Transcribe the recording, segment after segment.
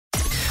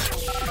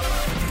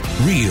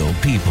Real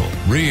people,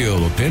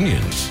 real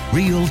opinions,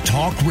 real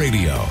talk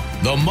radio.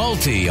 The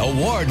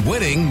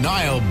multi-award-winning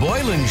Niall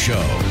Boylan Show.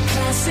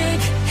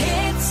 Classic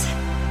hits.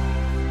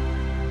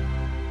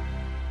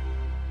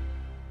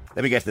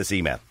 Let me get to this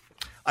email.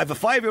 I have a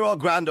 5-year-old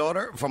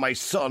granddaughter for my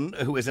son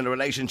who is in a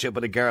relationship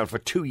with a girl for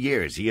 2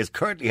 years. He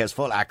currently has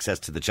full access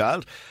to the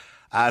child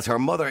as her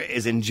mother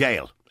is in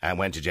jail and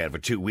went to jail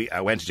 2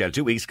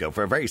 weeks ago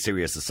for a very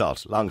serious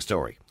assault. Long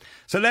story.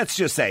 So let's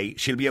just say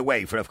she'll be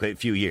away for a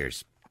few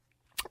years.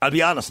 I'll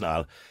be honest,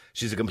 Niall,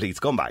 she's a complete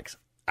scumbag.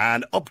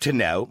 And up to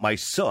now, my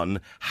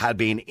son had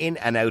been in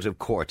and out of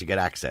court to get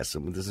access.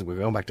 We're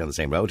going back down the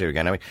same road here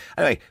again.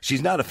 Anyway,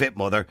 she's not a fit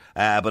mother,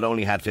 but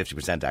only had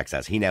 50%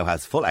 access. He now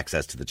has full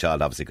access to the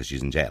child, obviously, because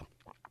she's in jail.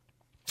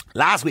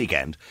 Last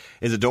weekend,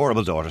 his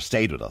adorable daughter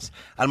stayed with us,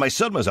 and my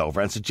son was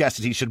over and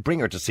suggested he should bring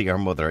her to see her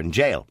mother in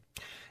jail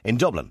in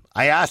Dublin.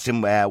 I asked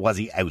him, was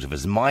he out of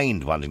his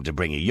mind wanting to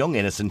bring a young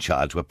innocent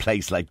child to a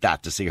place like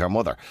that to see her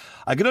mother?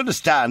 I could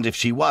understand if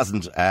she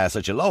wasn't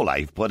such a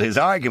lowlife, but his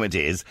argument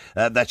is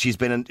that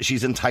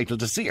she's entitled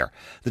to see her.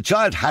 The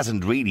child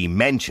hasn't really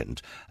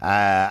mentioned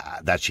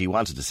that she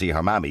wanted to see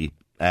her mammy.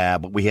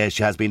 But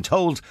she has been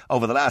told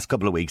over the last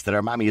couple of weeks that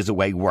her mammy is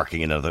away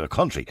working in another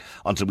country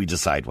until we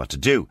decide what to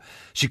do.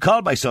 She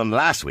called my son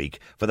last week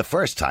for the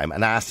first time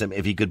and asked him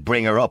if he could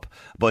bring her up,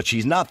 but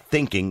she's not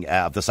thinking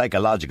of the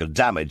psychological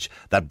damage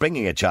that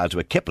bringing a child to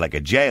a kip like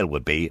a jail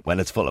would be when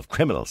it's full of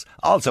criminals.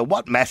 Also,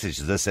 what message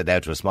does this send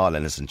out to a small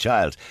innocent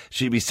child?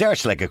 She'd be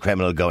searched like a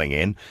criminal going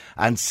in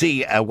and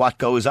see what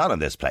goes on in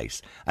this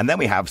place. And then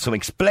we have some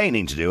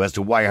explaining to do as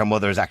to why her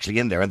mother is actually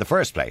in there in the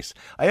first place.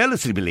 I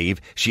honestly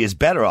believe she is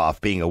better off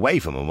being away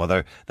from a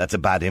mother that's a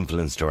bad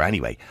influence to her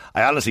anyway.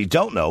 I honestly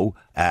don't know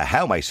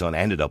how my son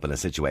ended up in a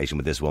situation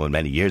with this woman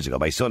many years ago.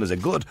 My son is a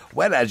good,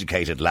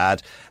 well-educated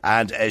lad,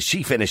 and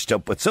she finished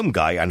up with some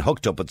guy and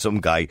hooked up with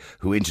some guy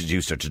who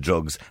introduced her to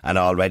drugs and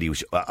on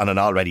an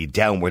already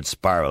downward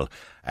spiral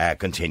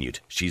continued.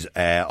 She's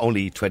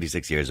only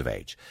 26 years of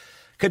age.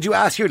 Could you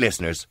ask your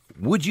listeners,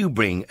 would you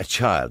bring a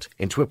child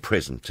into a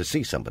prison to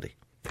see somebody?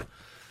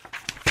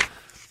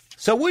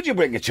 So would you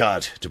bring a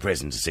child to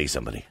prison to see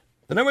somebody?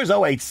 The number is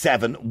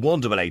 087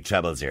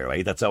 188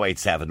 0008. That's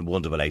 087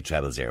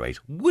 188 0008.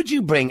 Would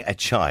you bring a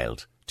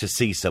child to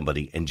see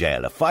somebody in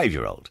jail, a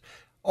 5-year-old?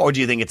 Or do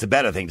you think it's a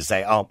better thing to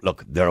say, oh,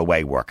 look, they're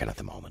away working at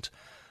the moment?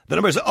 The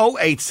number is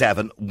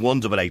 087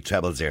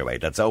 188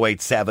 0008. That's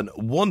 087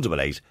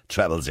 188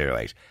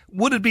 0008.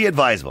 Would it be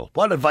advisable?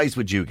 What advice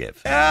would you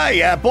give?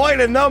 Yeah,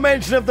 Boylan, no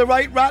mention of the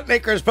right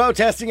ratlickers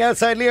protesting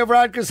outside Leo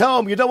Varadkar's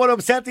home. You don't want to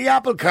upset the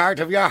apple cart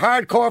of your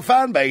hardcore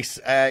fan base.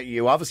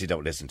 You obviously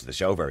don't listen to the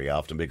show very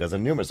often because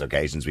on numerous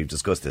occasions we've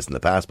discussed this in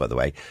the past, by the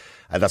way.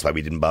 And that's why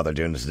we didn't bother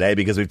doing it today,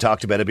 because we've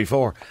talked about it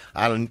before.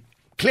 And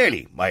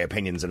clearly, my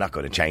opinions are not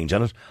going to change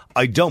on it.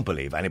 I don't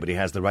believe anybody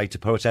has the right to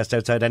protest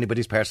outside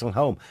anybody's personal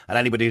home. And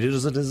anybody who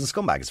does it is a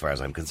scumbag as far as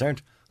I'm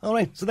concerned. All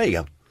right, so there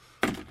you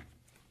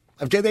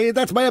go.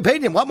 That's my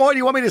opinion. What more do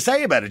you want me to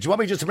say about it? Do you want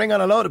me just to bring on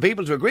a load of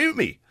people to agree with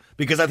me?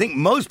 Because I think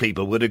most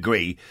people would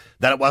agree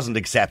that it wasn't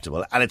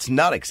acceptable, and it's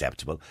not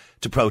acceptable,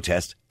 to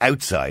protest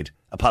outside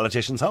a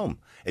politician's home.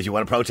 If you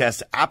want to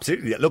protest,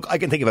 absolutely. Look, I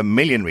can think of a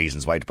million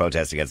reasons why to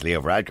protest against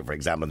Leo Varadkar, for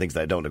example, and things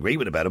that I don't agree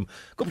with about him.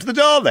 Go up to the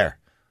Dáil there,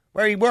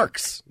 where he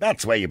works.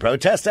 That's where you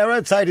protest, or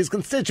outside his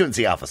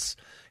constituency office,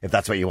 if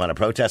that's where you want to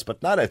protest,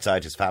 but not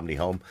outside his family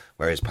home,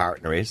 where his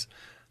partner is.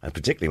 And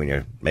particularly when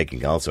you're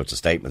making all sorts of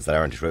statements that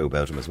aren't true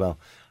about him as well.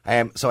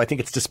 So I think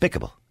it's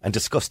despicable and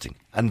disgusting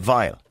and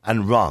vile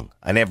and wrong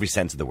in every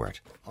sense of the word.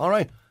 All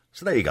right.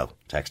 So there you go,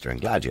 Texter. I'm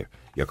glad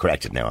you're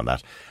corrected now on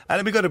that. And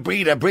then we go to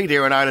Breda. Breda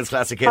here in Ireland's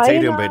Classic Hits. How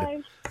you doing,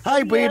 Breda?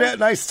 Hi, Breda. Yeah.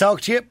 Nice to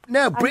talk to you.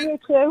 Now, you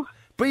too.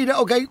 Breda,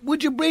 okay,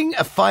 would you bring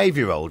a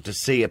 5-year-old to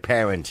see a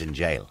parent in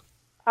jail?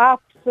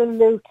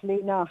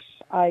 Absolutely not.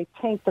 I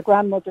think the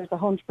grandmother's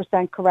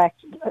 100%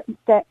 correct.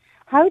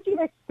 How do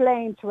you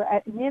explain to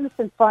an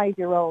innocent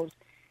 5-year-old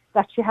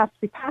that she has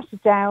to be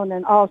patted down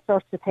and all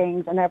sorts of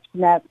things and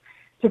everything else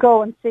to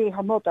go and see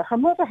her mother? Her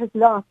mother has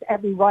lost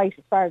every right,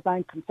 as far as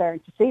I'm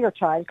concerned, to see her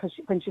child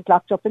when she's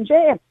locked up in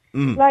jail.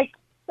 Like,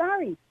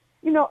 sorry.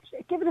 You know,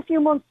 give it a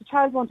few months, the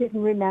child won't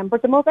even remember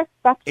the mother.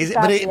 But is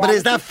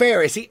that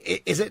fair?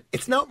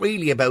 It's not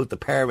really about the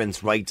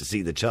parent's right to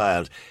see the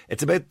child.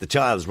 It's about the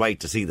child's right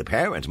to see the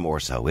parent more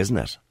so, isn't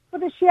it?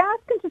 But is she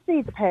asking to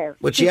see the parent?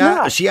 But she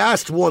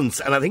asked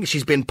once, and I think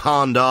she's been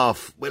pawned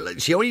off. Well,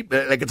 it's only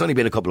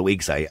been a couple of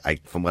weeks. I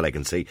from what I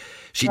can see,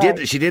 she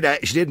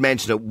did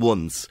mention it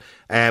once,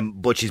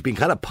 but she's been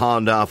kind of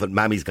pawned off, and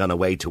Mammy's gone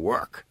away to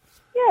work.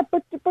 Yeah,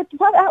 but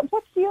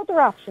what's the other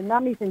option?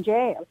 Mammy's in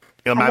jail.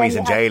 You know, Mammy's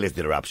in jail is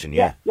the other option.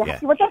 Yeah.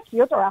 Well, that's the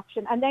other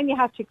option, and then you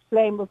have to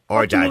explain.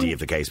 Or Daddy, if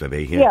the case may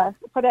be. Yeah,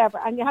 whatever,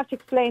 and you have to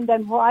explain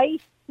then why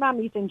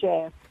Mammy's in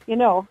jail. You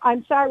know,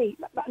 I'm sorry.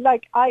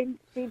 Like, I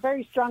feel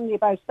very strongly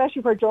about,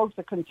 especially where drugs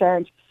are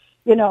concerned.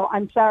 You know,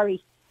 I'm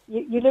sorry.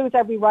 You lose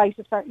every right.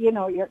 You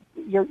know,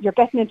 you're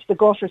getting into the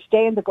gutter.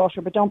 Stay in the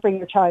gutter, but don't bring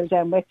your child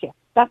down with you.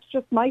 That's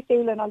just my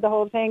feeling on the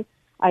whole thing.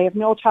 I have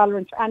no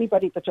tolerance for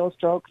anybody that does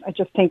drugs. I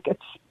just think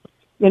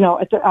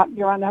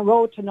you're on a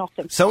road to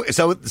nothing. So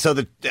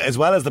as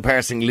well as the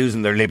person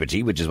losing their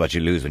liberty, which is what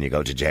you lose when you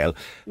go to jail,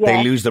 Yeah.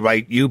 they lose the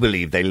right. You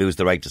believe they lose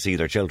the right to see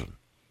their children.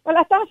 Well,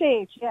 at that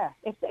age, yeah.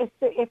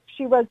 If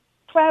she was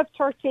 12,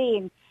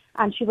 13,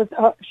 and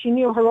she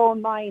knew her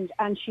own mind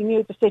and she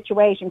knew the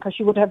situation because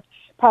she would have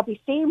probably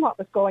seen what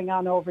was going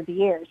on over the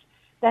years,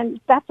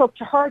 then that's up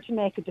to her to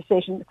make a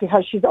decision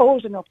because she's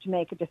old enough to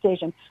make a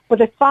decision.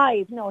 But at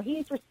 5, no,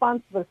 he's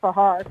responsible for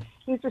her.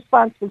 He's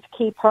responsible to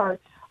keep her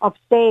of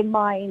sane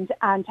mind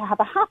and to have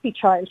a happy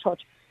childhood.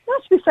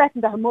 Not to be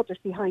threatened that her mother's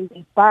behind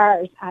these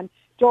bars and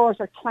doors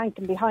are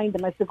clanking behind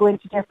them as they go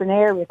into different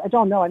areas. I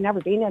don't know. I've never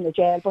been in a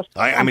jail, but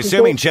I'm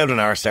assuming children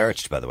are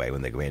searched, by the way,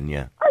 when they go in.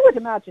 Yeah, I would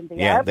imagine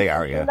they are. They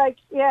are.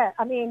 Yeah,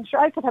 I mean, sure,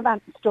 I could have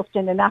anything stuffed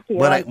in a nappy.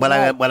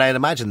 Well, I'd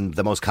imagine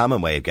the most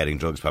common way of getting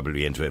drugs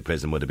probably into a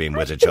prison would have been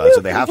with a child,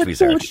 so they have to be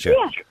searched. Yeah.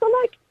 So,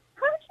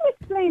 how do you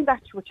explain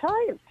that to a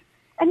child,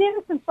 an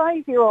innocent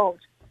 5-year-old?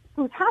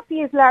 Who's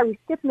happy as Larry,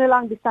 skipping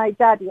along beside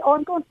Daddy. Oh,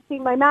 I'm going to see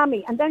my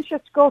mammy, and then she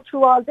has to go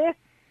through all this.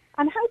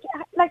 And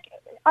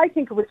I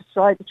think it would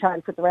destroy the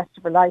child for the rest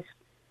of her life.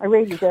 I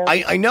really do.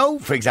 I know,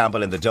 for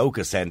example, in the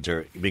Docus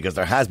Centre, because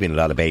there has been a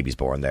lot of babies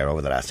born there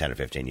over the last 10 or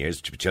 15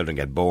 years. Children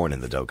get born in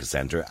the Docus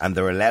Centre, and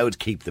they're allowed to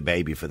keep the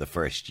baby for the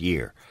first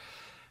year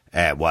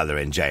while they're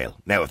in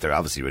jail. Now, if they're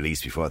obviously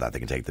released before that, they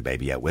can take the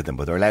baby out with them,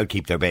 but they're allowed to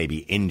keep their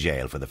baby in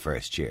jail for the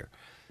first year.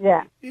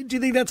 Yeah. Do you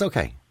think that's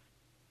okay?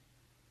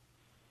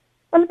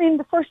 Well, I mean,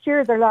 the first year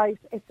of their lives,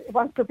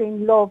 once they're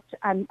being loved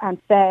and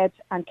fed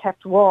and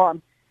kept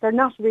warm, they're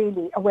not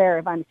really aware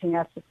of anything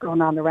else that's going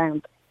on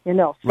around them,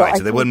 So right,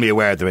 so they wouldn't be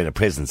aware they're in a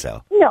prison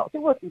cell. No, they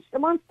wouldn't.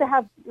 And once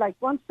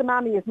the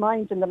mammy is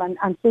minding them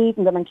and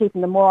feeding them and keeping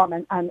them warm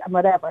and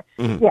whatever,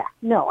 yeah,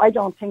 no, I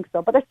don't think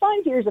so. But at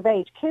 5 years of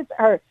age, kids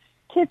are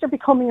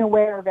becoming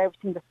aware of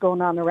everything that's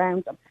going on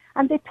around them.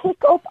 And they pick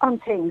up on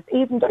things,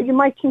 even though you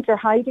might think you're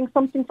hiding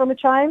something from a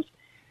child.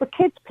 But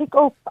kids pick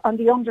up on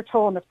the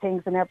undertone of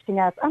things and everything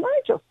else. And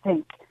I just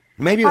think...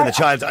 Maybe when the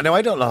child... Now,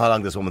 I don't know how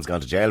long this woman's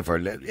gone to jail for.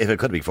 If it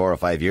could be 4 or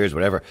 5 years,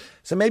 whatever.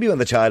 So maybe when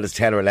the child is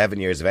 10 or 11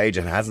 years of age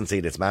and hasn't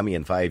seen its mammy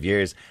in 5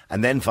 years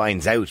and then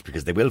finds out,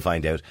 because they will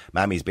find out,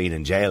 mammy's been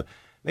in jail,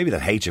 maybe they'll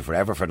hate you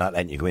forever for not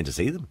letting you go in to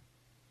see them.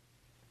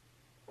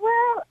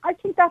 Well, I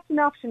think that's an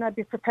option I'd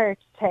be prepared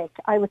to take.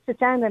 I would sit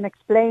down and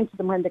explain to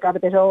them when they got a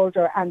bit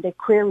older and they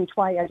queried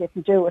why I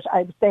didn't do it.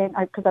 I was saying,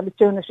 because I was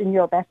doing it in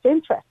your best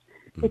interest.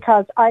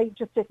 Because I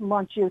just didn't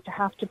want you to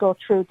have to go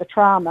through the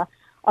trauma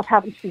of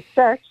having to be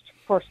searched,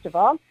 first of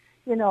all,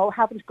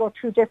 having to go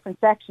through different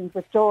sections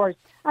with doors.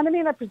 And I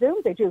mean, I presume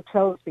they do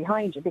close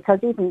behind you because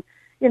even,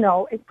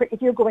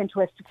 if you go into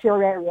a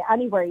secure area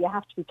anywhere, you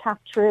have to be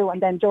capped through and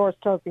then doors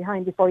close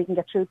behind before you can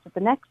get through to the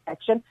next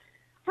section.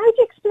 How do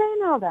you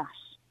explain all that?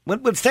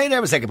 We'll stay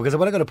there a second because I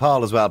want to go to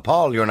Paul as well.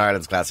 Paul, you're an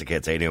Ireland's Classic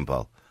Hits. How you doing,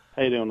 Paul?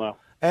 How you doing now?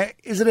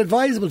 Is it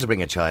advisable to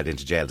bring a child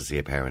into jail to see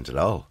a parent at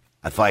all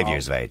at 5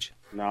 years of age?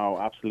 No,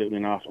 absolutely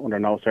not. Under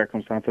no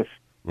circumstances.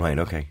 Right,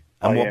 okay.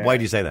 And why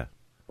do you say that?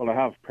 Well, I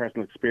have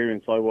personal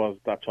experience. I was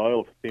that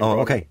child.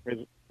 Okay.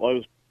 I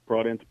was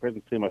brought into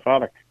prison to see my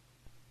father.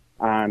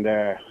 And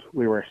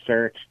we were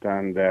searched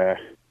and it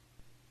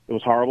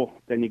was horrible.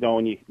 Then you go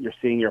and you're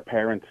seeing your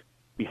parent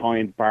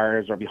behind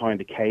bars or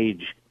behind a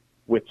cage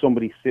with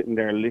somebody sitting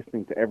there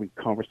listening to every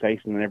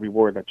conversation and every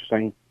word that you're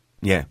saying.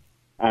 Yeah.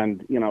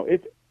 And,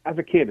 as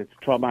a kid, it's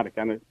traumatic.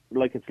 And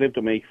it's lived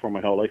with me for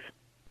my whole life.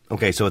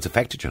 Okay, so it's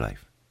affected your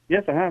life?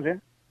 Yes, it has, yeah.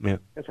 Yeah.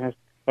 Yes, it has.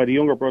 I had a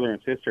younger brother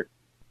and sister.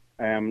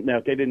 Now,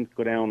 they didn't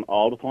go down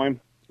all the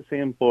time to see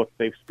him, but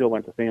they still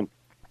went to see him.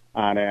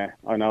 And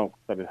I know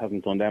that it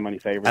hasn't done them any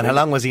favours. And how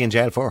long was he in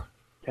jail for?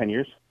 10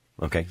 years.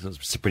 Okay, so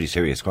it's a pretty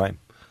serious crime.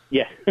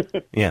 Yeah.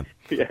 Yeah.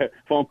 Yeah,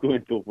 won't go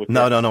into it. But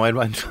No, I don't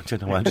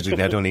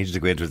need you to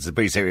go into it. It's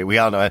pretty serious. We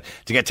all know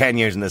to get 10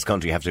 years in this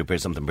country, you have to do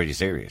something pretty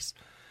serious.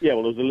 Yeah,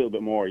 well, it was a little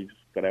bit more. He just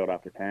got out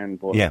after 10.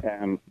 But, yeah.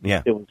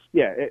 It was,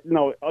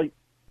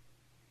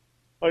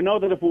 I know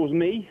that if it was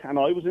me and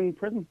I was in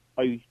prison,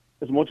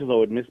 as much as I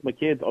would miss my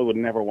kids, I would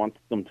never want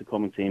them to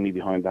come and see me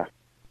behind that.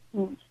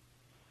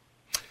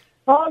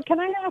 Paul, can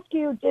I ask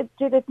you, did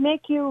it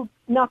make you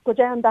not go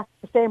down the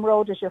same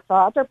road as your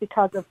father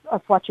because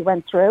of what you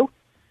went through?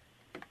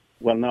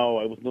 Well, no,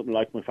 I was nothing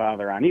like my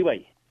father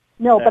anyway.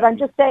 No, but I'm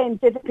just saying,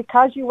 did it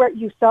because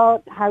you saw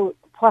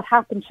what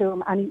happened to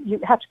him and you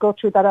had to go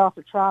through that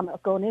awful trauma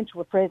of going into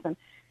a prison,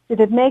 did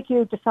it make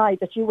you decide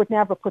that you would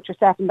never put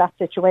yourself in that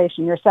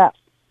situation yourself?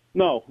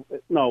 No.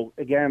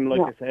 Again,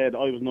 I said,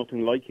 I was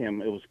nothing like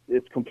him.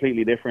 It's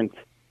completely different.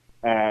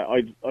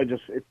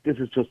 This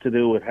is just to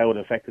do with how it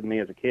affected me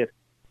as a kid.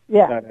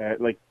 Yeah.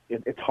 That,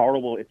 it's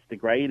horrible. It's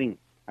degrading.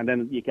 And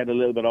then you get a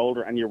little bit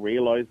older and you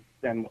realise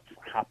then what's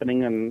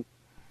happening and,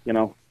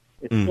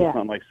 it's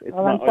not nice.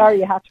 I'm sorry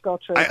you had to go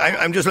through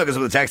I'm just looking at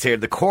some of the text here.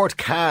 The court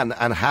can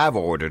and have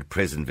ordered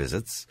prison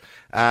visits,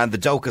 and the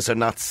Docus are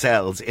not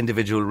cells,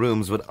 individual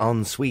rooms with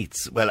en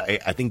suites. Well,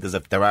 I think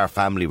there are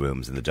family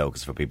rooms in the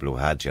Docus for people who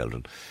had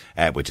children,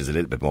 which is a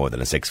little bit more than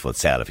a 6-foot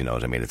cell, if you know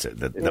what I mean.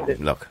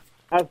 Look.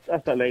 As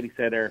that lady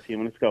said there a few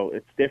minutes ago,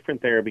 it's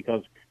different there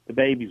because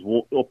the baby's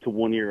up to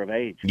 1 year of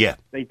age. Yeah.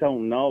 They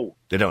don't know.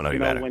 They don't know any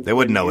better. when- They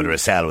wouldn't when know you- whether a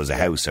cell was a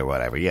house or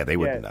whatever. Yeah, they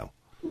wouldn't know.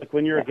 Like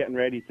when you're getting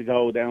ready to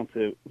go down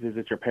to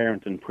visit your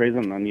parents in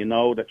prison, and you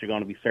know that you're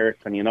going to be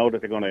searched, and you know that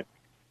they're going to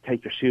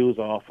take your shoes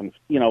off, and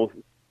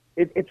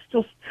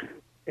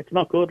it's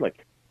not good.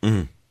 Like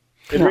it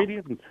really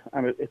isn't,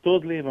 and it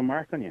does leave a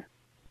mark on you.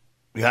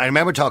 Yeah, I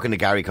remember talking to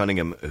Gary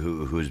Cunningham,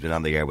 who's been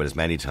on the air with us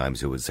many times,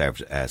 who had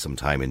served some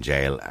time in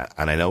jail,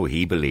 and I know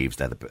he believes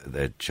that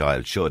the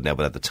child should now,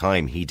 but at the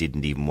time he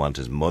didn't even want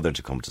his mother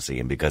to come to see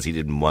him because he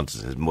didn't want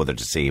his mother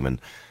to see him in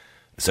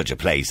such a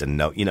place and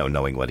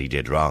knowing what he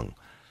did wrong.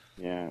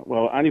 Yeah,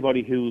 well,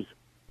 anybody who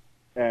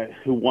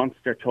wants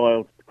their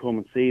child to come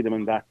and see them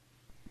in that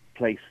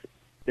place,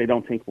 they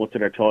don't think much of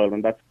their child,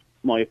 and that's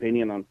my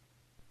opinion on.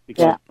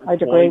 Yeah,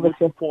 I'd agree with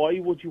you. Why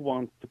would you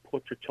want to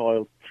put your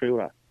child through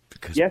that?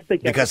 Because, yes, they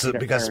get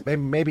because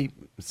maybe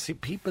see,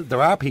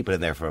 there are people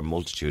in there for a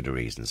multitude of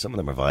reasons. Some of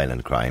them are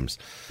violent crimes.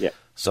 Yeah.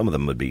 Some of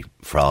them would be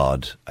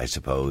fraud, I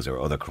suppose, or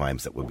other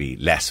crimes that would be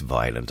less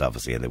violent,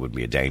 obviously, and they would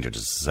be a danger to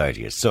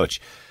society as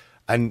such.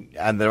 And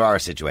there are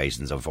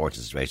situations,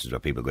 unfortunate situations, where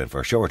people go in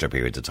for shorter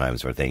periods of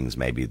times for things,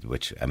 maybe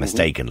which a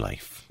mistake in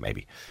life,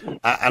 maybe. And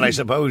I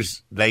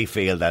suppose they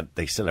feel that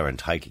they still are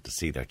entitled to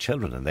see their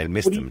children, and they'll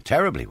miss them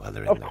terribly while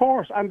they're in there. Of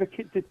course, and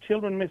the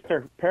children miss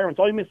their parents.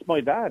 I miss my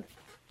dad,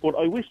 but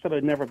I wish that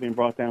I'd never been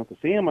brought down to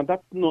see him, and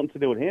that's nothing to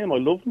do with him. I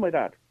loved my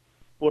dad,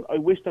 but I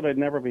wish that I'd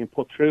never been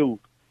put through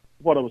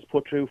what I was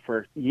put through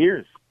for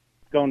years,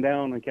 going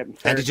down and getting.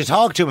 And did you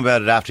talk to him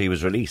about it after he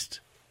was released?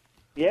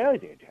 Yeah, I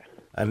did. Yeah.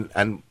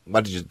 And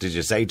what did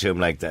you say to him,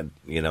 like that?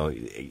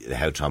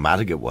 How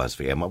traumatic it was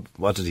for him.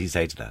 What did he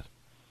say to that?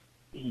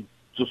 He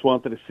just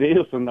wanted to see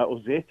us, and that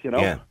was it.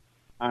 Yeah.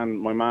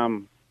 And my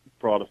mum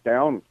brought us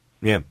down.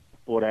 Yeah.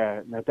 But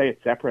now they had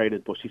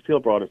separated, but she still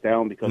brought us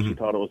down because she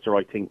thought it was the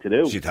right thing to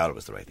do. She thought it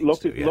was the right thing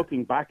to do. Yeah.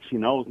 Looking back, she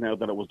knows now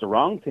that it was the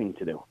wrong thing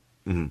to do.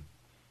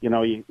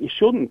 You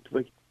shouldn't.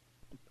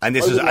 And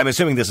I'm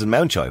assuming this is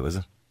Mountjoy, was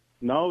it?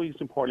 No, he's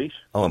in Portlaoise.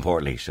 Oh, in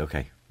Portlaoise.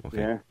 Okay.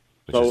 Yeah.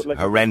 Which is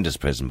horrendous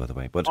prison, by the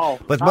way. But mind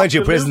you,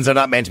 absolutely. prisons are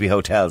not meant to be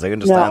hotels. I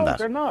understand that.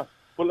 They're not.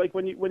 But like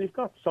when you've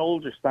got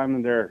soldiers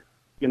standing there,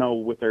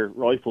 with their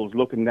rifles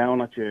looking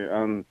down at you,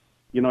 and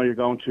you're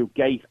going through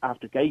gate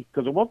after gate,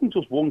 because it wasn't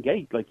just one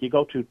gate. Like you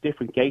go through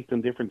different gates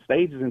and different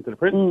stages into the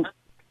prison,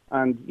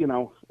 and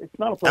it's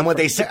not a place. And what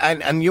they say,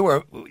 and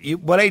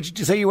what age did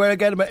you say you were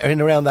again?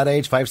 In around that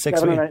age, 5, 6,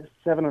 7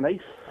 and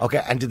 8.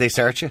 Okay, and did they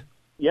search you?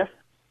 Yeah,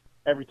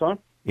 every time.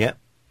 Yeah,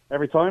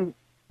 every time.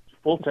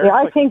 Full search. Yeah,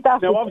 I think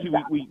that's... Now, obviously,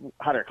 we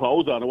had our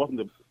clothes on. It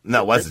wasn't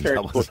No, it wasn't.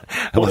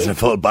 It wasn't a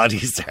full body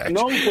search.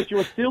 No, but you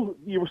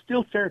were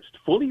still searched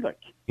fully, like.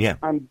 Yeah.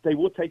 And they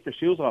would take your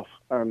shoes off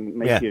and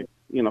make you,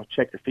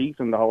 check your feet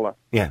and the whole lot.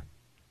 Yeah.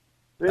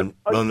 And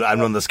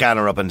run the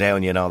scanner up and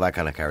down, that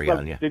kind of carry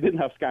on, yeah. They didn't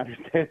have scanners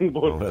then,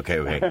 but... Oh,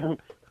 okay.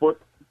 But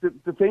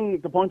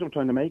the point I'm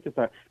trying to make is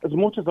that as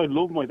much as I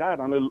love my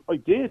dad, and I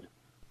did,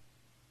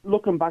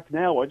 looking back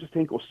now, I just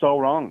think it was so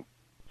wrong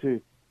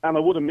and I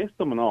would have missed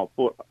them and all,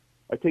 but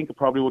I think it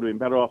probably would have been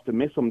better off to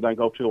miss them than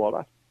go through all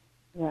that.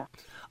 Yeah.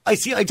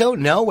 I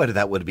don't know whether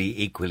that would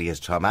be equally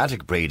as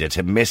traumatic, Breda,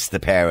 to miss the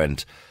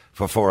parent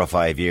for 4 or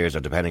 5 years,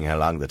 or depending how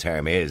long the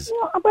term is.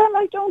 Well,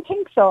 I don't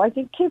think so. I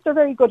think kids are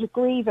very good at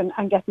grieving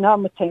and getting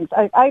on with things.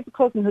 I have a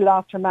cousin who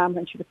lost her mum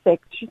when she was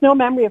 6. She's no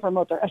memory of her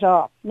mother at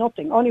all.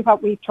 Nothing. Only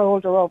what we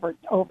told her over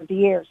the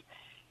years.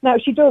 Now,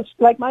 she does,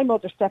 like my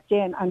mother stepped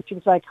in and she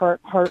was like her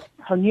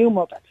new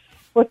mother.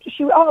 But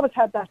she always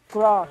had that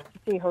grasp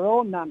to see her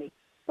own mammy.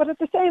 But at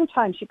the same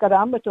time, she got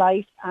on with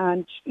life,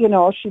 and, she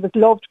was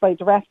loved by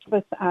the rest of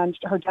us and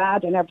her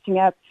dad and everything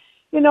else.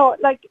 There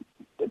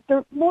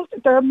are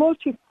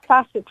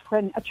multifaceted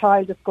when a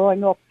child is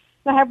growing up.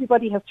 Not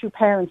everybody has 2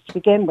 parents to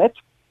begin with.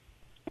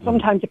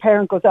 Sometimes a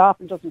parent goes off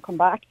and doesn't come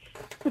back.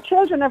 The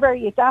children are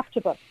very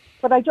adaptable,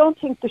 but I don't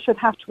think they should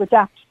have to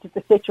adapt to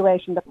the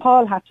situation that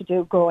Paul had to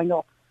do growing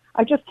up.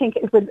 I just think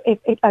it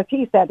as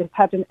he said, it's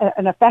had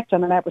an effect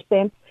on him ever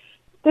since.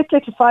 This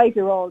little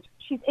 5-year-old,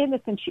 she's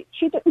innocent. She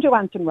didn't do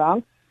anything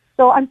wrong.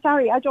 So I'm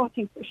sorry, I don't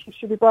think she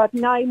should be brought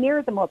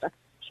near the mother.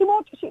 She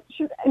won't.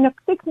 She in a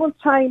 6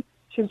 months' time,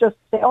 she'll just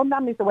say, "Oh,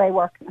 Mammy's away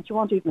working," and she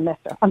won't even miss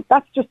her. And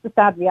that's just the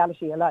sad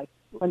reality of life.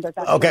 When they're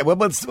that okay, well,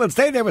 we'll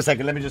stay there for a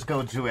second. Let me just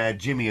go to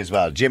Jimmy as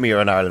well. Jimmy, you're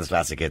on Ireland's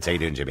Classic Hits. How you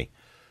doing, Jimmy?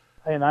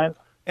 Hey, Niall.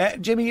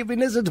 Jimmy, you've been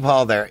listening to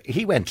Paul there.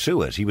 He went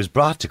through it. He was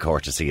brought to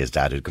court to see his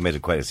dad, who'd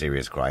committed quite a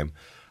serious crime,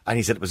 and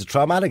he said it was a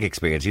traumatic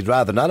experience. He'd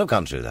rather not have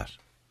gone through that.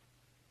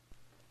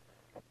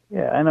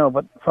 Yeah, I know,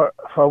 but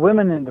for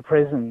women in the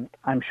prison,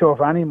 I'm sure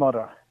for any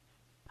mother,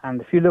 and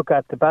if you look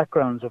at the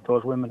backgrounds of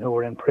those women who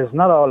were in prison,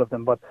 not all of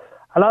them, but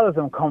a lot of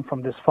them come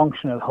from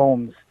dysfunctional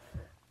homes,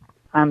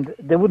 and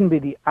they wouldn't be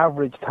the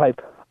average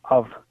type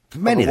of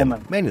Many of them,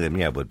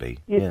 would be.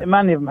 Yeah.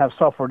 Many of them have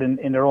suffered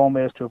in their own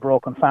ways through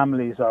broken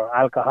families or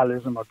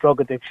alcoholism or drug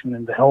addiction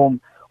in the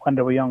home when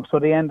they were young, so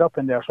they end up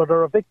in there. So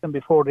they're a victim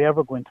before they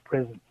ever go into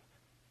prison.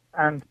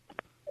 And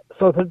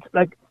so,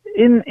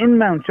 in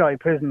Mountjoy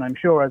prison, I'm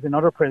sure, as in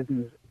other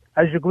prisons,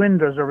 as you go in,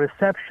 there's a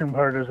reception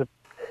where there's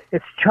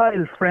it's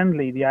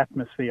child-friendly, the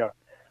atmosphere.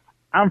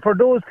 And for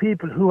those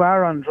people who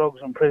are on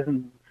drugs in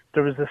prison,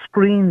 there is a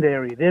screened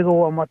area. They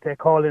go on what they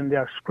call in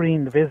their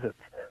screened visits.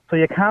 So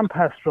you can't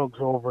pass drugs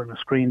over in a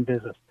screened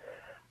visit.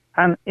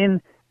 And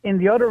in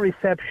the other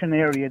reception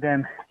area,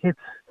 then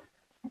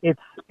it's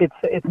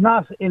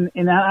not in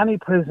any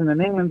prison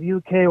in England, the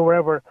UK, or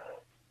wherever.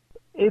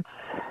 It's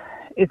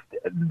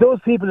those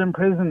people in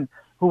prison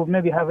who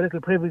maybe have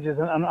little privileges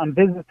on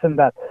visits and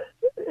that.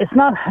 It's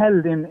not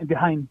held in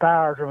behind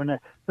bars or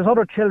there's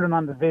other children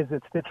on the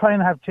visits. They try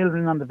and have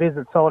children on the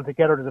visits all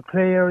together. There's a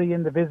play area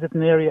in the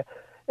visiting area.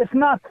 It's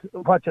not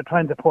what you're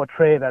trying to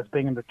portray as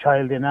being the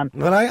child in. And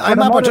I'm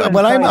not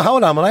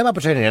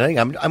portraying anything.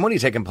 I'm only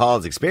taking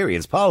Paul's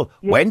experience. Paul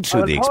went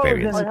through the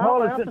experience.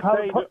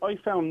 I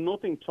found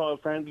nothing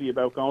child-friendly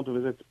about going to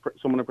visit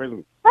someone in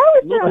prison.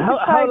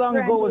 How long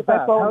ago was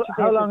that?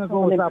 How long ago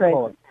was that,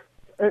 Paul?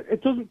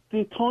 It doesn't.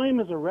 The time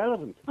is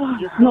irrelevant.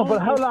 No,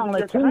 but how long?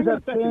 Like, things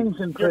have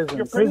changed in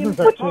prison. Prisons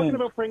have changed. Talking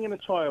about bringing a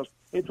child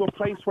into a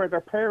place where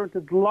their parent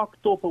is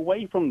locked up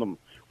away from them,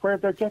 where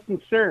they're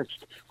getting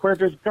searced, where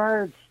there's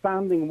guards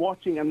standing,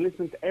 watching, and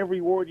listening to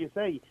every word you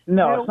say.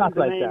 No, it's not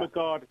like that. In the name of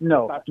God,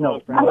 no.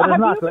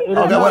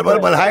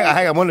 Well,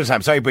 hang on one at a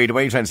time. Sorry, Breed,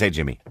 what are you trying to say,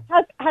 Jimmy?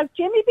 Has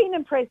Jimmy been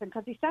in prison?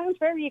 Because he sounds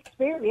very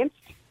experienced.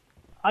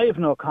 I have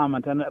no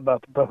comment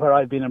about where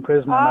I've been in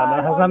prison, and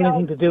it has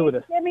nothing to do with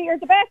it. Jimmy, you're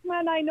the best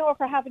man I know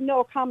for having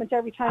no comment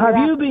every time.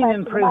 Have you been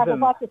in prison? No matter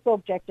what the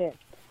subject is.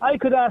 I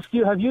could ask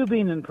you, have you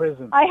been in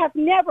prison? I have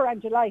never,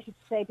 I'm delighted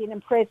to say, been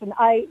in prison.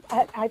 I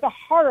have a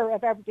horror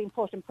of ever being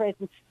put in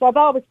prison. So I've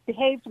always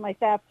behaved to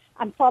myself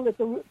and followed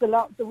the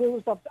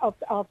rules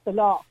of the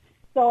law.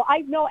 So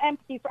I've no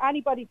empathy for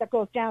anybody that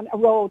goes down a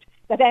road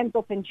that ends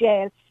up in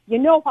jail. You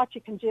know what you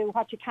can do,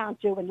 what you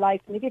can't do in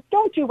life. And if you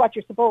don't do what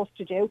you're supposed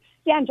to do,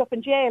 you end up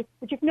in jail.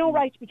 But you've no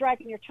right to be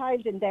dragging your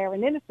child in there,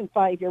 an innocent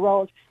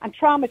 5-year-old, and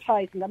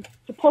traumatising them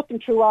to put them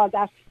through all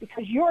that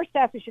because you're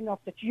selfish enough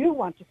that you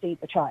want to see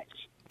the child.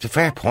 It's a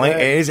fair point.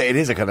 It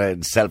is a kind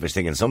of selfish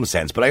thing in some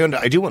sense. But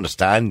I do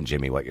understand,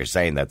 Jimmy, what you're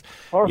saying. That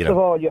First of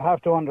all, you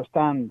have to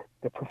understand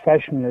the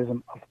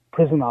professionalism of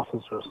prison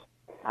officers.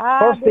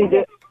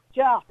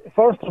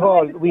 First of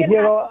all, we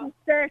hear all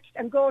searched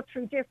and go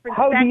through different.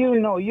 How do you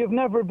know? You've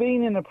never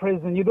been in a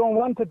prison. You don't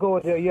want to go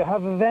there. You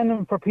have a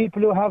venom for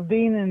people who have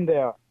been in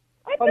there.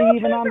 What are you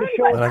even on the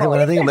show?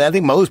 I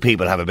think most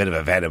people have a bit of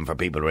a venom for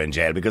people who are in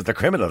jail because they're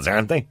criminals,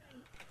 aren't they?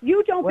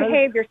 You don't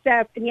behave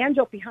yourself and you end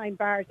up behind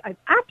bars. I've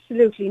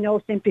absolutely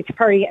no sympathy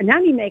for you in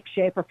any make,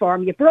 shape or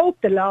form. You broke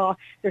the law.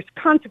 There's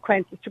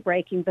consequences to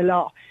breaking the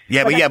law.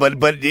 Yeah,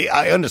 but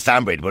I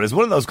understand, Brady, but it's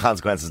one of those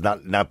consequences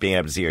not being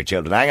able to see your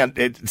children. Hang on,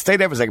 stay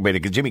there for a second, Brady,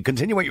 because Jimmy,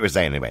 continue what you were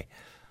saying anyway.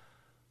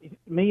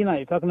 Me now,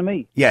 you're talking to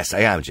me? Yes,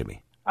 I am,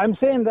 Jimmy. I'm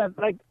saying that,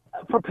 like,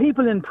 for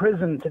people in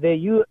prison today,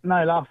 you and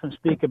I often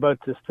speak about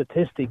the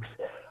statistics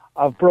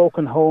of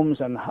broken homes,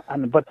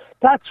 but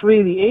that's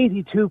really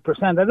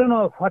 82%. I don't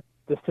know what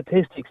the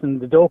statistics in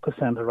the Doka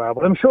Centre are,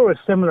 but I'm sure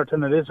it's similar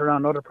to it is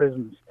around other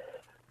prisons.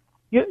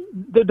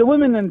 The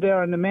women in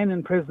there and the men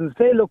in prisons,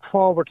 they look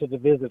forward to the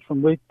visit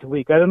from week to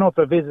week. I don't know if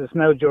there are visits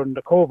now during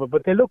the COVID,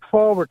 but they look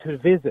forward to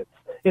visits.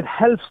 It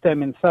helps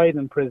them inside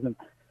in prison.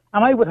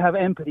 And I would have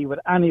empathy with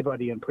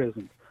anybody in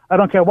prison. I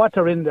don't care what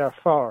they're in there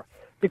for,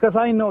 because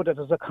I know that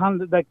there's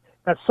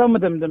that some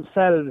of them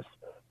themselves,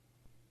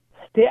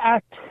 they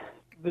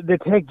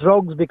take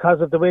drugs because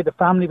of the way the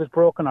family was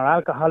broken, or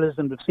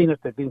alcoholism. We've seen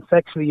it. They've been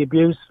sexually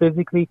abused,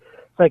 physically,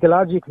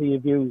 psychologically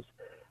abused.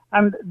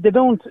 And they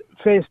don't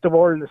face the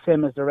world the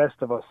same as the rest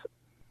of us.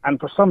 And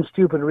for some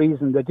stupid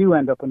reason, they do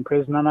end up in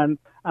prison. And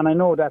I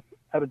know that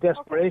out of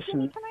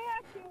desperation... Okay, can I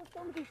ask you, if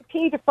somebody's a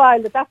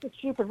paedophile, that's a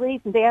stupid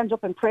reason they end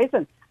up in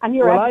prison, and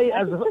you're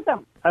to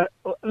them?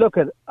 Look,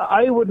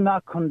 I would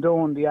not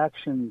condone the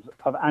actions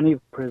of any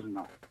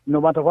prisoner, no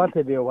matter what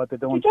they do or what they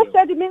don't do. You just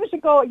said a minute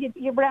ago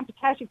you were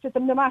empathetic to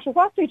them no matter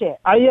what they did.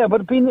 Yeah,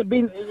 but being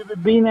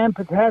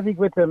empathetic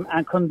with them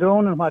and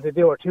condoning what they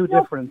do are two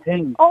different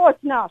things. Oh,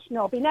 it's not.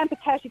 No, being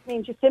empathetic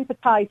means you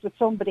sympathise with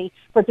somebody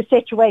for the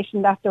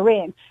situation that they're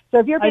in. So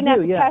if you're being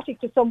empathetic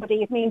to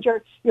somebody, it means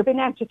you're being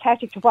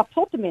empathetic to what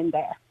put them in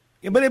there.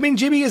 Yeah, but I mean,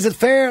 Jimmy, is it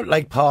fair,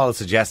 like Paul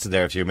suggested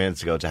there a few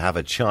minutes ago, to have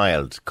a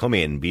child come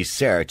in, be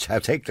searched,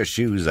 take their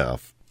shoes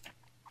off?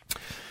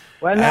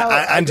 Well, now,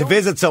 and to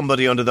visit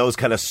somebody under those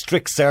kind of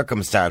strict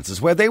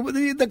circumstances where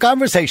the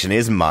conversation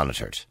is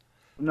monitored.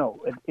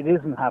 No, it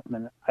isn't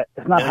happening.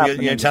 It's not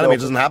happening. You're telling me it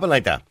doesn't happen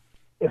like that?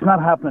 It's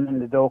not happening in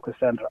the Doka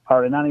Centre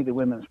or in any of the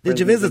women's prisons. Did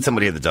you visit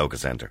somebody at the Doka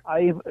Centre?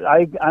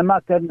 I'm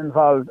not getting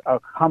involved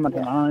or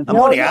commenting on it. I'm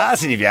only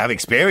asking if you have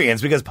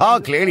experience, because Paul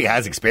clearly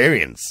has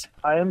experience.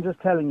 I am just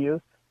telling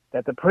you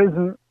that the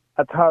prison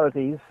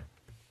authorities,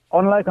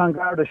 unlike on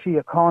Garda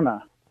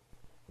Síochána,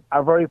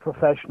 are very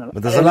professional.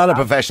 But there's a lot of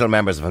professional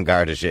members of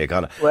Garda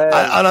Síochána.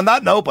 And on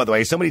that note, by the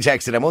way, somebody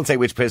texted, I won't say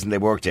which prison they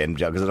worked in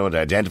because I don't want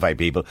to identify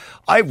people.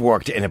 I've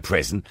worked in a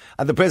prison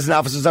and the prison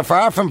officers are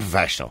far from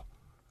professional.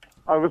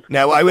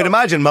 Now, I would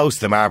imagine most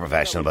of them are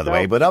professional, by the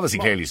way, but obviously,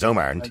 clearly some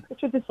aren't.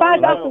 Which is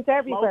bad apples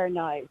everywhere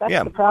now. That's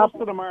Yeah. the problem.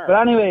 Most of them are.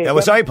 But anyway,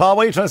 Well, sorry, Paul,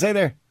 what are you trying to say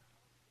there?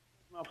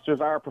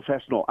 Officers are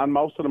professional, and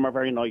most of them are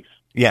very nice.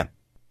 Yeah.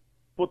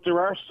 But there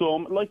are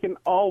some, like in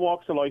all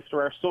walks of life,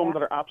 there are some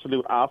that are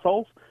absolute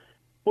assholes.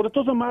 But it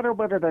doesn't matter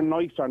whether they're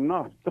nice or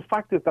not. The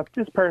fact is that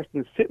this person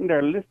is sitting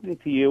there listening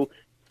to you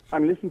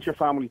and listening to your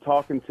family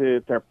talking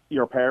to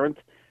your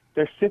parents.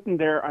 They're sitting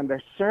there and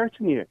they're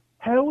searching you.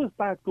 How is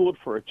that good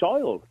for a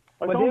child?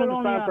 I But don't they're only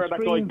understand on where that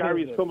guy screen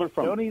Gary's visits. coming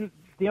from.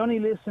 They only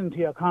listen to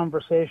your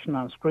conversation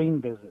on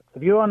screen visits.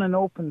 If you're on an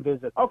open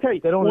visit, Okay,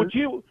 they don't. would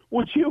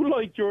you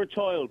like your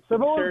child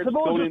Suppose going there's in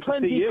to see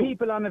 20 you?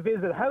 people on a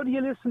visit. How do you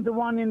listen to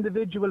one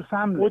individual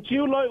family?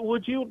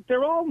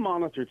 They're all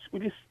monitored.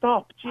 Will you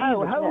stop? Jesus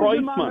How Christ, would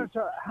you man.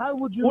 monitor? How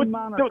would you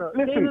monitor?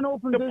 Listen, In an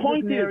open the visit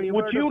point area is,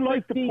 where would you there's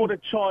like 15 to put a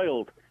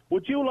child?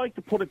 Would you like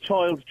to put a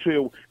child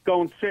through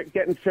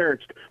getting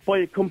searched by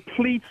a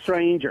complete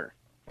stranger?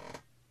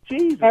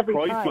 Jesus Every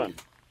Christ, time. man.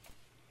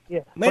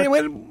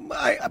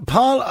 Yeah.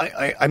 Paul,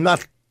 I'm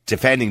not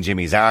defending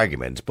Jimmy's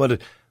argument, but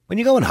when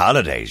you go on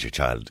holidays, your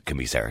child can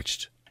be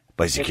searched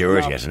by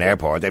security at an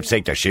airport. They have to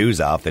take their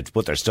shoes off, they have to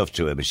put their stuff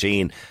through a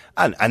machine,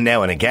 and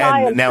now and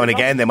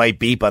again they might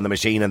beep on the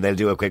machine and they'll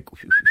do a quick.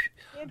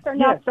 Kids are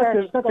not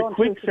searched That's a going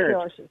quick through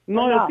search. security.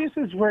 No, They're not. this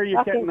is where you're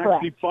That's getting incorrect.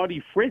 actually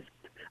body frisked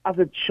as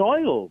a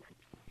child.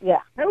 Yeah.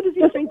 How does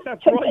he think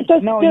that's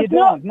right? No, you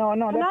don't. No,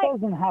 that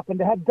doesn't happen.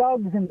 They have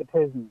dogs in the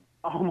prison.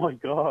 Oh my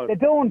God! They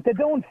don't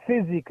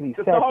physically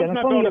The search dog's them.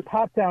 not It's only gonna a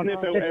pat down. sniff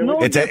out It's no,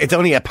 everything. It's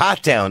only a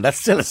pat down. That's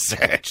still a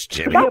search,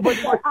 Jimmy. Yeah, but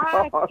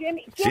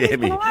Jimmy,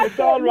 Jimmy. can I It's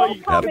say all no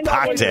right. comment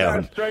pat on down.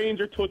 A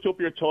stranger touch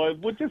up your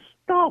child. Would you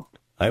stop?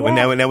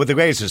 Now, with the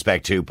greatest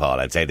respect too,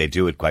 Paul, I'd say they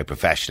do it quite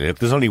professionally. If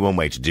there's only one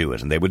way to do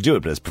it, and they would do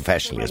it as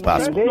professionally as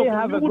possible. They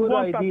have Who a would good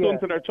want idea. that done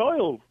to their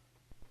child?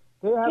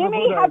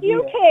 Jimmy, have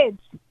you kids?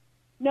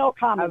 No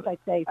comment, I'd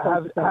say.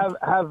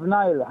 Have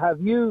Niall?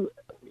 Have you?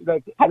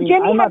 Jimmy, I'm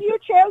have not- you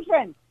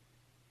children?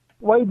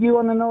 Why do you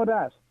want to know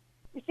that?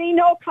 You see,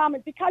 no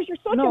comment, because you're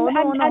such No. a Why do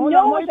you want to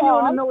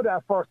know-it-all. know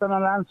that first, and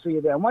I'll answer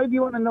you then. Why do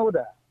you want to know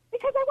that?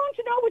 Because I want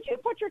to know, would you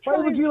put your Why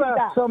children would you through ask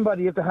that?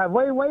 somebody if they have?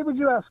 Why would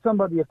you ask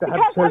somebody if they have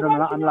Because I children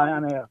want to know.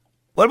 on air?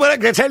 Well, I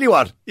tell you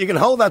what, you can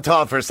hold that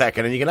thought for a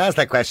second and you can ask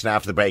that question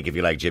after the break if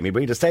you like, Jimmy.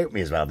 But you just stay with me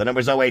as well. The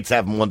number's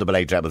 087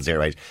 188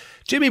 0008.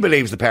 Jimmy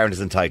believes the parent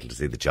is entitled to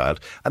see the child.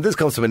 And this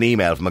comes from an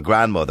email from a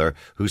grandmother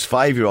whose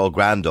 5-year-old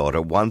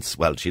granddaughter wants,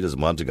 well, she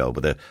doesn't want to go,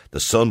 but the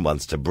son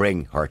wants to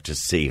bring her to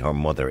see her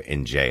mother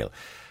in jail.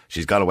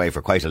 She's gone away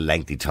for quite a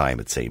lengthy time,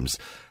 it seems.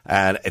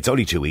 And it's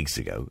only 2 weeks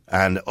ago.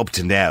 And up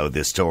to now,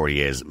 the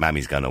story is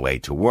Mammy's gone away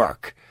to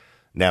work.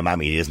 Now,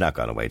 Mammy is not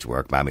gone away to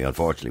work. Mammy,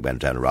 unfortunately, went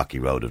down a rocky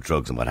road of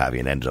drugs and what have you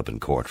and ended up in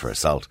court for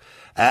assault.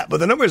 But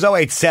the number is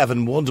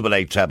 087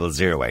 188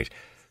 0008.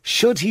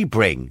 Should he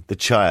bring the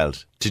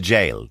child to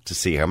jail to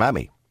see her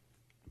Mammy?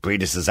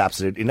 Breedis says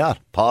absolutely not.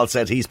 Paul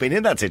said he's been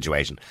in that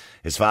situation.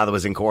 His father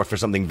was in court for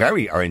something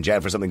in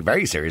jail for something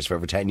very serious for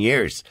over 10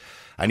 years.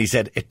 And he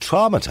said it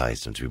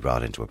traumatised him to be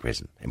brought into a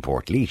prison in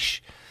Portlaoise.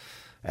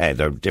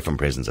 There are different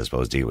prisons, I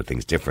suppose, deal with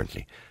things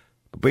differently.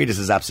 But Breedis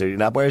is absolutely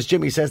not, whereas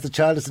Jimmy says the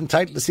child is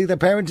entitled to see their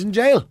parent in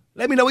jail.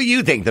 Let me know what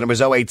you think. The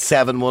number's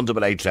 087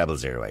 188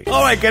 0008.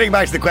 All right, getting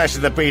back to the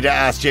question that Breeda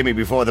asked Jimmy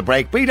before the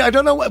break. Breeda, I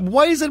don't know,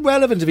 why is it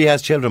relevant if he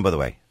has children, by the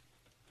way?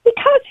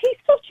 Because he's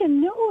such a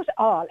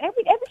know-it-all.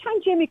 Every time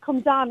Jimmy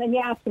comes on and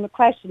you ask him a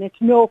question, it's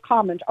no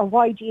comment, or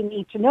why do you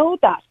need to know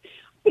that?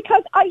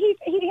 Because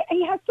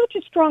he has such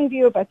a strong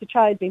view about the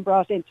child being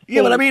brought into.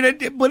 Yeah, but I mean,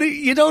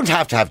 you don't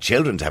have to have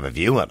children to have a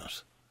view on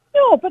it.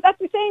 No, but at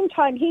the same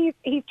time,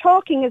 he's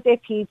talking as if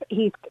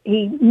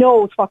he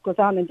knows what goes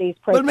on in these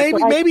prisons.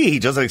 Well, maybe he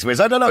doesn't experience.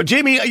 I don't know,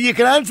 Jimmy. You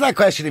can answer that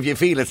question if you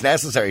feel it's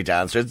necessary to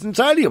answer. It's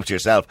entirely up to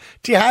yourself.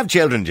 Do you have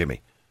children, Jimmy?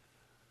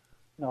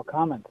 No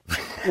comment.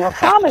 No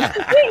comment.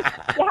 You see,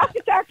 you have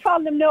to start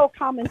calling them no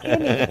comment, Jimmy,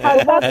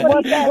 because that's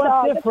what he says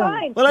all the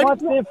time.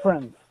 What's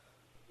different?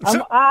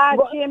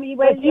 Jimmy,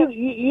 well,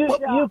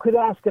 you could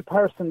ask a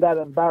person that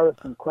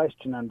embarrassing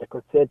question and they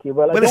could say to you,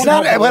 well, it's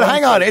not. Well,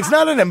 hang on. It's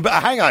not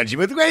hang on,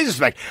 Jimmy. With the greatest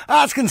respect,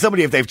 asking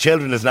somebody if they've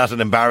children is not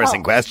an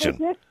embarrassing question.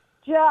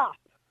 Just.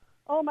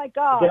 Oh my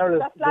God!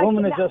 That's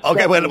like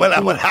okay.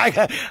 Well,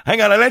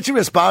 hang on. I'll let you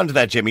respond to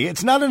that, Jimmy.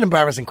 It's not an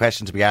embarrassing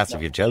question to be asked if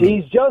you have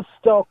children. She's just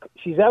stuck.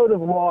 She's out of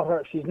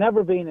water. She's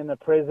never been in a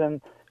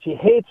prison. She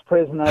hates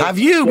prisoners. Have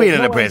you been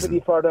in a prison?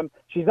 For them.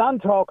 She's on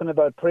talking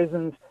about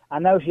prisons,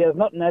 and now she has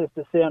nothing else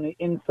to say, only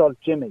insult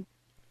Jimmy.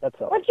 That's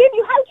all. Well,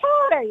 Jimmy, how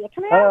tall are you?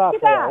 Can I ask you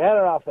that? Get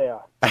her off there.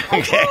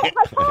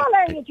 How tall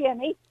are you,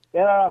 Jimmy?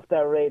 Get her off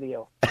that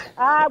radio.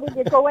 Will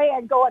you go away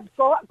and go back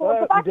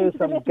into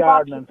the little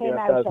box you came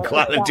out of? Go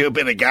on and do a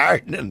bit of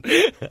gardening.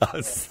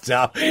 Oh,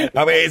 stop.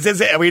 Are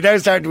we now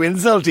starting to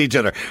insult each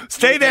other?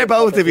 Stay there,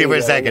 both of you, for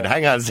a second.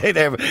 Hang on, stay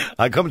there.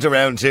 I'll come to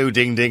round 2,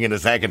 ding, ding, in a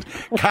second.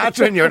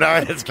 Catherine, you're an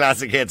Ireland's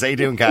Classic Hits. How you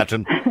doing,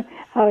 Catherine?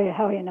 How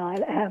are you,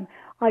 Niall?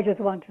 I just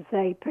want to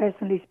say,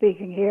 personally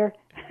speaking here,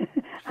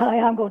 I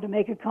am going to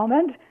make a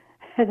comment.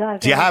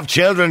 Do you have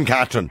children,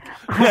 Catherine?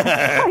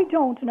 I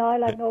don't,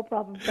 Niall. I have no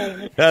problem saying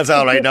it. That's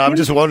all right. No, I'm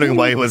just wondering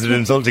why it was an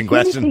insulting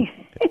question.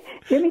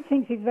 Jimmy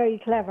thinks he's very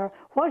clever.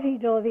 What he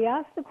does, he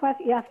asks the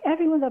question. He asks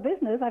everyone their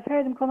business. I've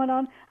heard him coming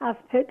on, ask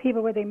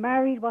people were they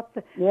married,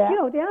 he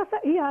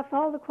asks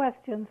all the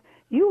questions.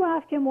 You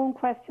ask him one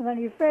question and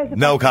he refers it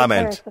no back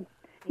comment. to the person.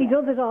 He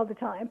does it all the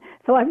time.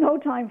 So I've no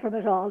time for him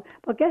at all.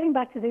 But getting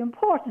back to the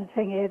important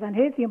thing is, and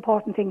here's the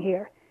important thing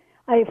here,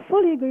 I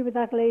fully agree with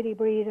that lady,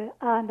 Breda,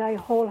 and I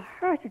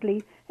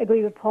wholeheartedly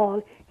agree with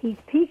Paul. He's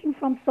speaking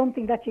from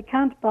something that you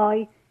can't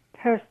buy,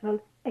 personal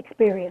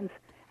experience.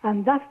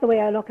 And that's the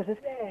way I look at it.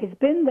 He's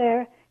been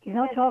there. He's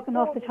not talking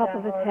off the top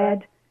of his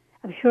head.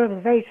 I'm sure it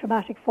was very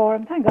traumatic for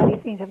him. Thank God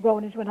he seems to have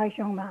grown into a nice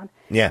young man.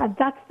 Yeah. And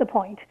that's the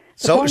point.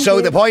 So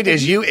the point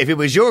is, if it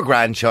was your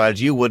grandchild,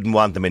 you wouldn't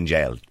want them in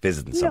jail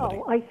visiting somebody.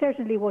 No, I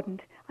certainly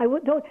wouldn't. I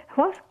would.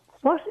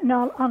 What? In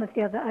all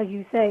honesty, as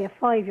you say, a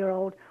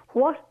 5-year-old.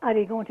 What are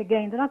they going to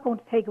gain? They're not going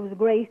to take it was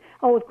great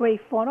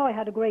fun. I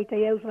had a great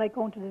day out, like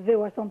going to the zoo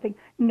or something.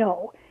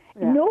 No.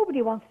 Yeah.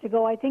 Nobody wants to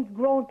go. I think a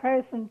grown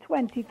person,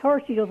 20,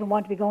 30, doesn't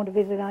want to be going to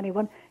visit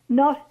anyone.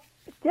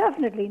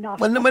 Definitely not.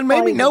 Well,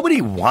 maybe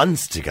nobody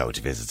wants to go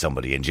to visit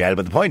somebody in jail,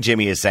 but the point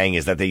Jimmy is saying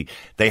is that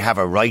they have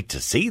a right to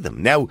see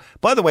them. Now,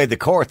 by the way, the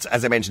courts,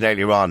 as I mentioned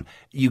earlier on,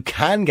 you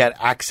can get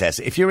access.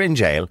 If you're in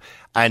jail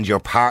and your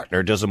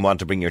partner doesn't want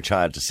to bring your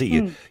child to see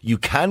you, you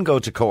can go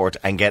to court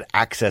and get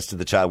access to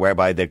the child,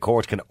 whereby the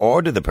court can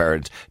order the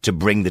parent to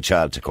bring the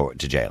child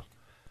to jail.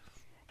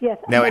 Yes.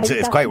 Now,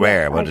 it's quite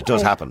rare, but it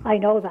does happen. I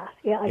know that.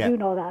 Yeah, I do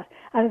know that.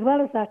 And as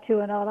well as that, too,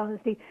 in all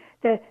honesty,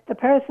 the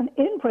person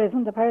in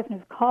prison, the person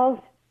who's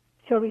caused,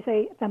 shall we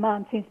say, the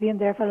man seems to be in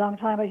there for a long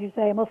time, as you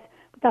say, but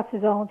that's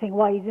his own thing,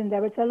 why he's in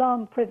there. It's a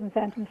long prison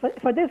sentence.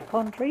 For this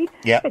country,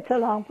 it's a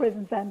long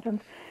prison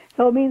sentence.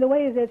 So, I mean, the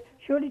way is it,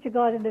 surely to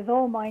God in his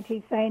own mind,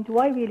 he's saying, do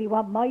I really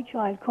want my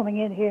child coming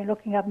in here and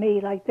looking at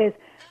me like this?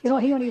 You know,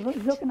 he's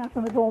looking at it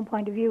from his own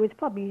point of view. It's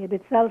probably a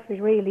bit selfish,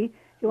 really.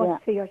 You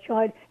want to see your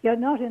child. You're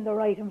not in the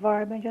right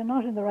environment. You're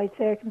not in the right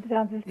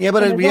circumstances. Yeah,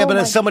 but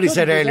as somebody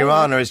said earlier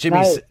on, or as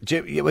Jimmy,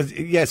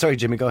 sorry,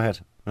 Jimmy, go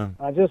ahead.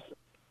 I just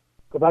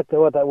go back to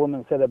what that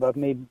woman said about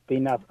me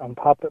being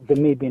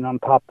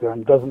unpopular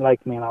and doesn't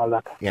like me and all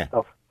that kind of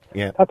stuff.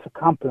 Yeah, that's a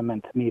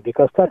compliment to me,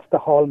 because that's the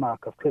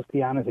hallmark of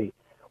Christianity.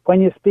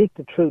 When you speak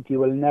the truth, you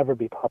will never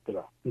be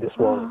popular in this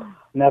world.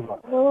 Never.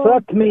 So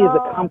that to me is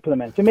a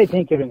compliment. You may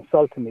think you're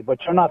insulting me,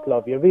 but you're not,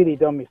 love. You really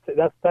done me.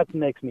 That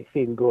makes me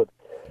feel good.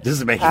 This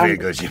is making you feel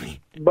good,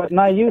 Jimmy. But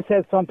now you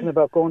said something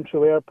about going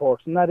through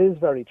airports, and that is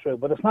very true.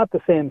 But it's not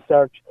the same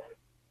search.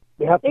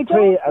 We have to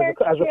pray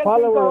as a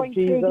follower of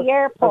Jesus. Through the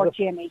airport,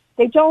 Jimmy.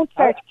 They don't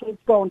search kids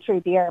going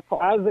through the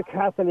airport. As a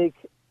Catholic,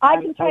 I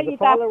can tell you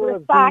that for a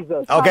fact.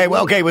 Okay,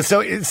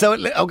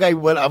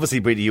 well, obviously,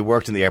 Brady, you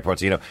worked in the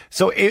airports, you know.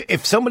 So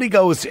if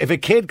a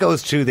kid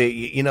goes through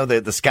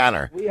the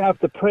scanner, we have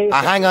to pray.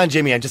 Hang on,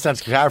 Jimmy, I just have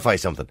to clarify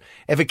something.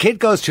 If a kid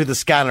goes through the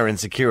scanner in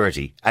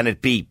security and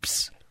it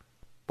beeps,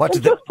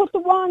 just put the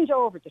wand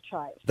over the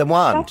child. The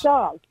wand. That's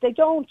all. They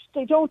don't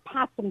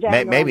pat them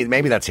down.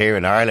 Maybe that's here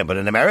in Ireland, but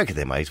in America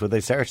they might. Would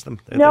they search them?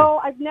 No,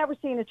 I've never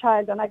seen a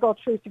child, and I go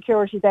through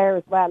security there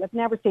as well. I've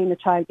never seen a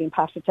child being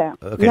patted down.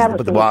 Okay, so they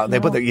put the wand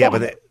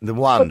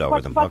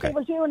over them. What they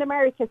will do in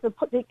America is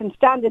they can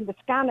stand in the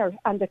scanner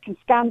and they can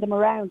scan them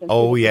around.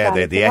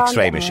 The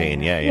X-ray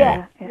machine.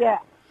 Yeah.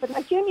 But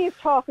like Jimmy is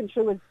talking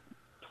through his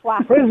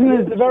twat. Prison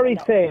is the very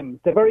same.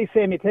 The very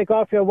same. You take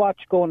off your watch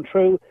going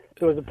through.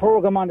 There was a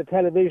programme on the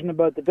television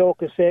about the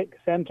Docus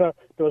Centre.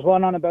 There was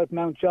one on about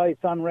Mount Joyce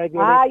on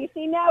regularly. You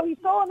see, now he's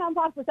going on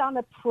what was on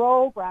a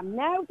programme.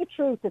 Now the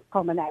truth is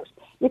coming out.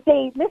 You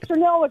see, Mr.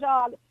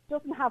 Know-It-All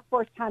doesn't have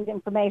first-hand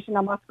information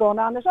on what's going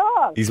on at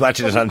all. He's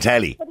watching it on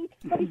telly. But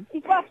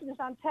he's watching it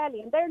on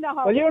telly, and they're not.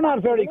 Well, you're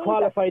not very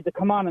qualified to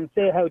come on and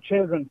say how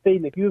children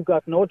feel if you've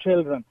got no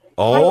children.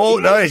 Oh,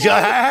 no,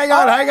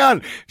 hang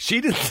on. She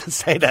didn't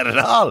say that at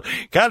all.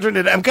 Catherine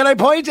did. Can I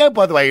point out,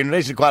 by the way, in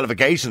relation to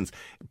qualifications,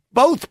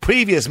 both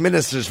previous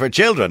ministers for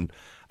children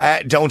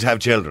don't have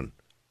children.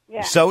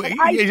 Yeah. So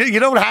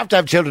you don't have to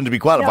have children to be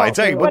qualified.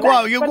 Sorry, but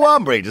go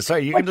on, Breda.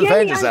 Sorry, you can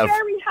defend yourself. I'm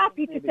very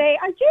happy to say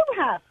I do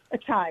have a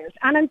child,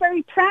 and I'm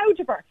very proud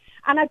of her.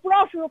 And I've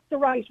brought her up the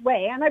right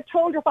way, and I've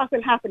told her what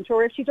will happen to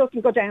her if she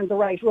doesn't go down the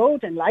right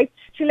road in life.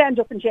 She'll end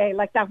up in jail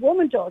like that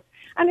woman does.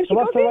 And if she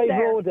goes in there... What's the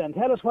right road then?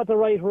 Tell us what the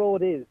right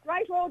road is.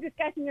 Right road is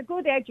getting a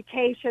good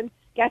education,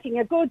 getting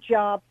a good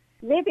job,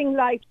 living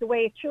life the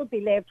way it should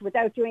be lived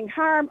without doing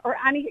harm or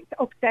any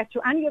upset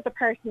to any other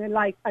person in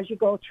life as you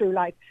go through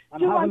life.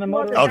 And having a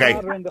mother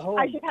in the home.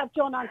 I should have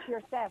done unto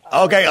yourself.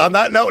 Okay, on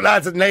that note,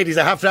 lads and ladies,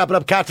 I have to wrap it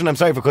up. Catherine, I'm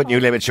sorry for cutting you a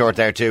little bit short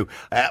there too,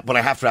 but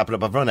I have to wrap it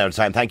up. I've run out of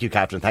time. Thank you,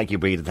 Catherine. Thank you,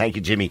 Breda. Thank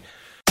you, Jimmy.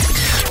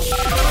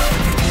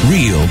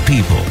 Real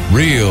people,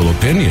 real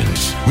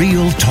opinions,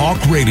 real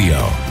talk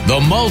radio.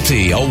 The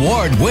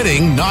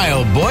multi-award-winning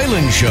Niall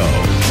Boylan Show.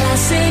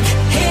 Classic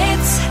hits.